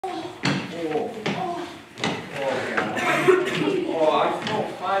Oh, God. Oh, I feel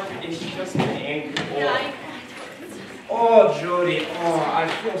fine. It's just an ankle. Oh, Jody. Oh, I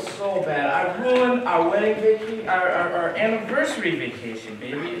feel so bad. I ruined our wedding vacation, our anniversary vacation,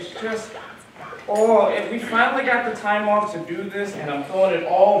 baby. It's just, oh, if we finally got the time off to do this, and I'm throwing it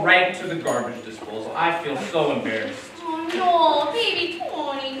all right into the garbage disposal. I feel so embarrassed. Oh, no, baby,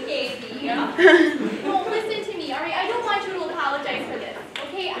 Tony, baby. No, listen to me, all right? I don't want you to apologize for this,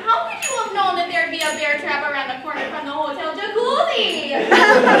 okay? How could you have known that there'd be a bear trap around the corner from the hotel jacuzzi?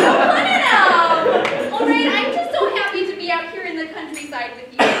 Put it out. All right, I'm just so happy to be out here in the countryside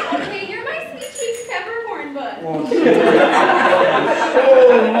with you, okay? You're my sweet cheeks peppercorn bud. Oh,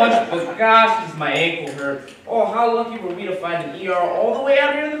 so much, but gosh, does my ankle hurt. Oh, how lucky were we to find an ER all the way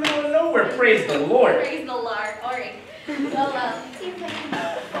out here in the middle of nowhere. Praise the Lord. Praise the Lord. All right. Well, see if I can.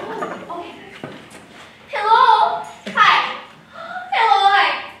 Oh, okay. Hello. Hi. Hello.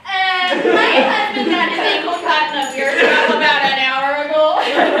 Hi. My husband got his ankle caught in a beer trap about an hour ago,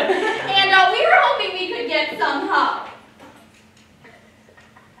 and we were hoping we could get some help.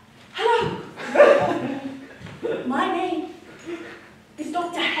 Hello. My name is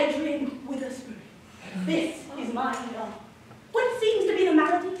Dr. Hadrian Witherspoon. This is my what seems to be the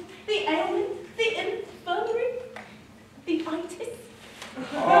malady, the ailment, the infirmary, the itis.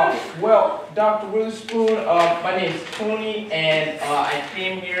 Well, Dr. Witherspoon, my name's Tony, and I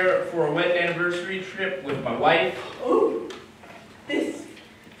came here for a wedding anniversary trip with my wife. Oh, this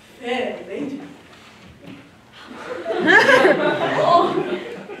fair lady. Oh,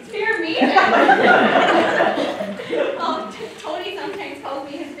 dear me. Oh, Tony sometimes calls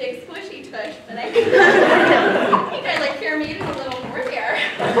me his big squishy tush, but I think I like Fair Maiden a little more there.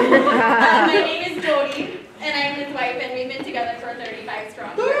 My name is Jody, and I'm his wife, and we've been together for 35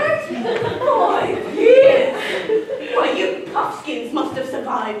 strong years. 5 years! Why, you puffskins must have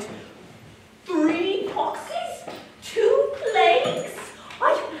survived 3 poxes, 2 plagues.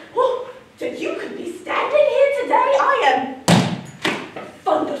 That you could be standing here today, I am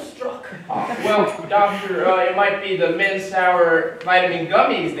thunderstruck. Well, Doctor, it might be the Min Sour vitamin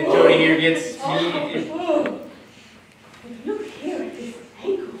gummies that Jody here gets. Look here at this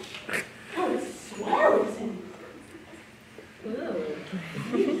ankle. How it swells and...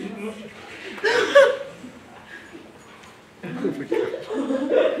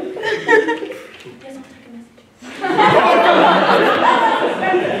 Yes, I'll take a message.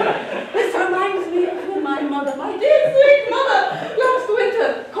 This reminds me of when my mother, my dear sweet mother, last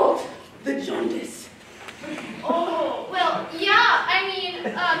winter caught the jaundice. Oh, well, yeah, I mean,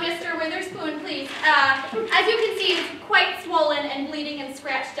 Mr. Witherspoon, please. As you can see, it's quite swollen and bleeding and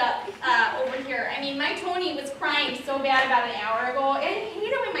scratched up over here. I mean, my Tony was crying so bad about an hour ago. I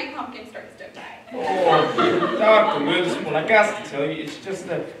hate it when my pumpkin starts to die. Oh, Dr. Witherspoon, I got to tell you, it's just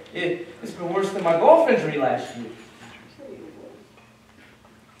that it's been worse than my golf injury last year.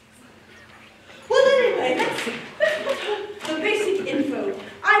 Well, anyway, that's the basic info.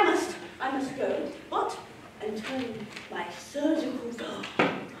 I must go, but until my surgical guard.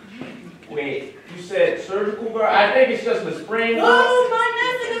 Wait, you said surgical guard? I think it's just the sprain. Oh, my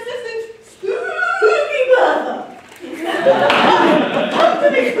nursing assistant, Spooky Brother. Come to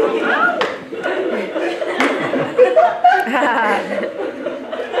me, Spooky.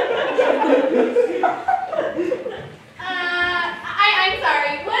 I'm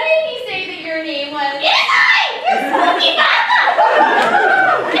sorry. What did he say that your name was? It is I! Your Spooky Brother!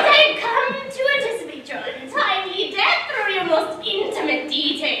 And I've come to anticipate your untimely death through your most intimate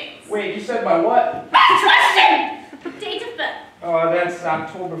details. Wait, you said by what? Question! Date of birth. Oh, that's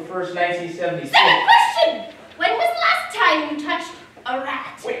October 1st, 1976. Second question! When was the last time you touched a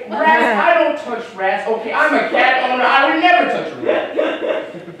rat? Wait, rats? I don't touch rats. Okay, I'm a cat owner. I would never touch a rat.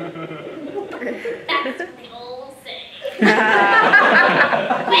 That's what they all say.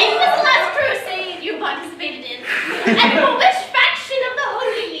 When was the last crusade you participated in? And for which faction of the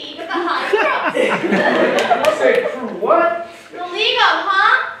Holy League of the High Cross? You said crew what? The League of,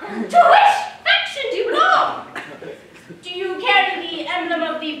 huh? To which faction do you belong? Do you carry the emblem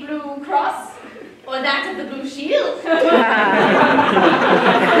of the Blue Cross? Or that of the Blue Shield? I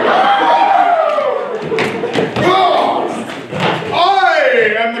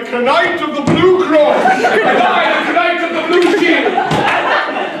am the Knight of the Blue Cross! And I am the Knight of the Blue Shield!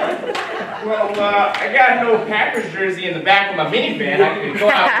 Well, I got no Packers jersey in the back of my minivan. I can go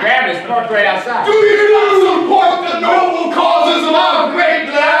out and grab it. It's parked right outside. Do you not support the noble causes of our great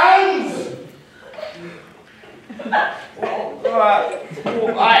lands?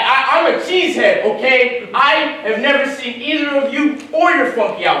 I'm a cheesehead, okay? I have never seen either of you or your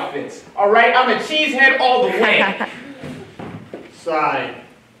funky outfits, all right? I'm a cheesehead all the way. Sigh.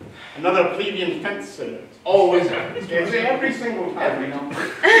 Another plebeian fencer. Always happens. Every single time, you know.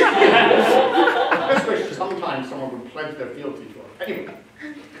 I just wish sometimes someone would pledge their fealty to us. Anyway,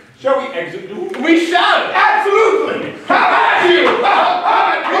 shall we exit? We shall! Absolutely! How about you? How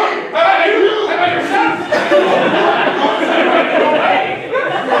about you? How about you? How about yourself?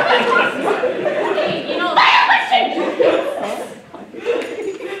 Hey, you know,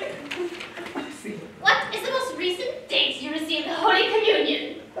 what is the most recent date you received the Holy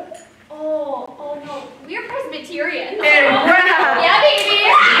Communion? Oh no, we're Presbyterian. Yeah, baby.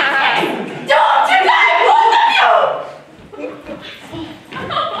 Don't you die, both of you!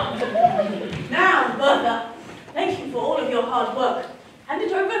 Now, Bertha, thank you for all of your hard work. Hand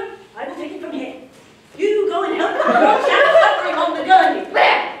it over. I will take it from here. You go and help the poor chap suffering on the gurney.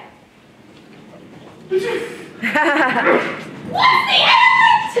 Where? What's the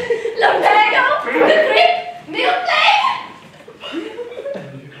element? Lumbago? The grip? Milk plague?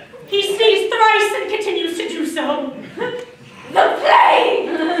 He sneezed thrice and continues to do so. The plague!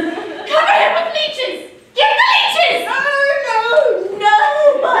 Cover him with leeches! Get the leeches! No,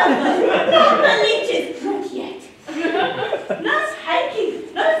 Bertha. Not the leeches. Not yet. Nurse Hanky.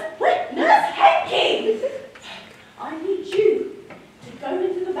 Nurse Hanky. I need you to go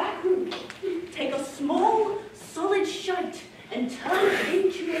into the back room. Take a small, solid shite and turn it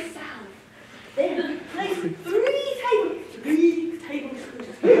into a salve. Then place 3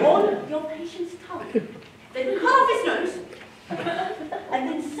 tablespoons on your patient's tongue. Then cut off his nose. And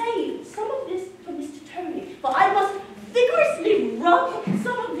then save some of this for Mr. Tony. For I must vigorously rub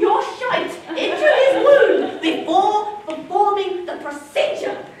some of your shite into his wound before performing the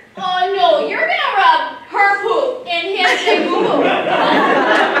procedure. Oh no, you're gonna rub her poop in his big boo-boo. Is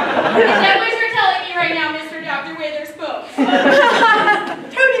that what you're telling me right now, Mr. Dr. Witherspoon?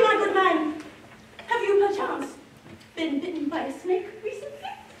 Tony, my good man, have you perchance been bitten by a snake recently?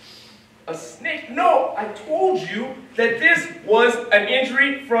 A snake? No, I told you that this was an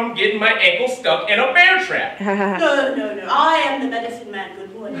injury from getting my ankle stuck in a bear trap. No. I am the medicine man,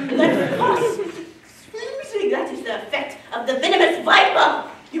 good boy. That is the effect of the venomous viper.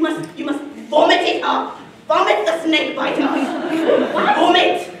 You must vomit it up. Vomit the snake bite up.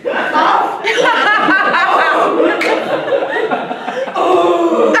 Vomit up.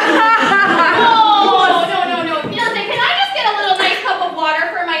 Oh, no. Fiance, can I just get a little nice cup of water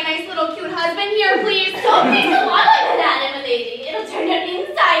for my nice little cute husband here, please? Don't take so long like that, my lady. It'll turn your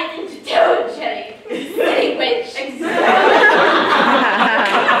insides into toad jelly. Silly witch.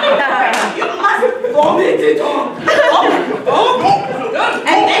 You must vomit it up.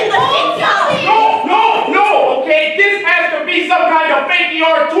 And then the thing's out. No, okay? This has to be some kind of fakey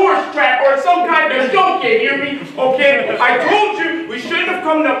or tourist trap or some kind of joke, you hear me? Okay, I told you we shouldn't have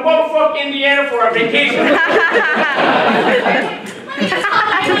come to bumfuck Indiana for our vacation. Let me just call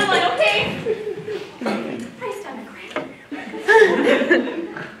 911, okay? Christ on the ground.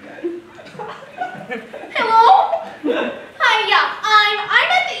 Hello? Hi, yeah, I'm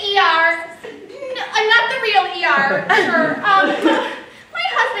at the ER. I'm not the real ER, sure. My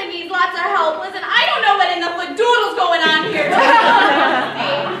husband needs lots of help. Listen, I don't know what in the fadoodle's going on here.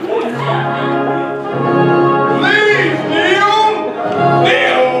 Please kneel!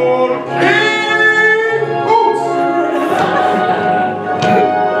 Kneel! King Boots!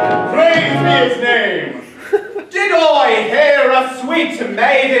 Praise be his name. Did I hear a sweet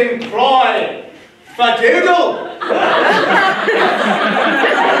maiden cry? Fadoodle?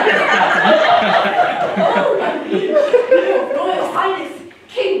 Royal Highness,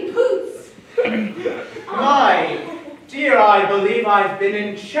 King Poots. My dear, I believe I've been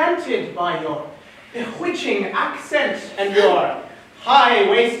enchanted by your bewitching accent and your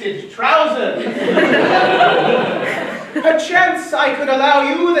high-waisted trousers. Perchance I could allow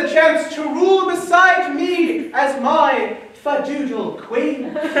you the chance to rule beside me as my fadoodle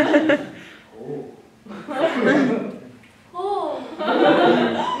queen. Oh.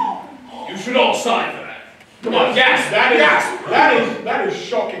 You should all sign for that. Come on, yes, that is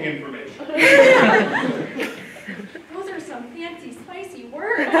shocking information. Those are some fancy, spicy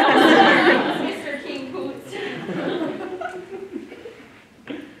words, Mr. King Boots.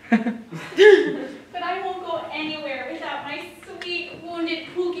 But I won't go anywhere without my sweet, wounded,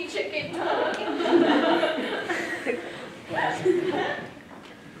 pookie chicken dog.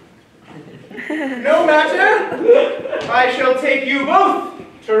 No matter, I shall take you both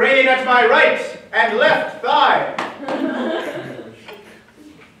to reign at my right and left thigh.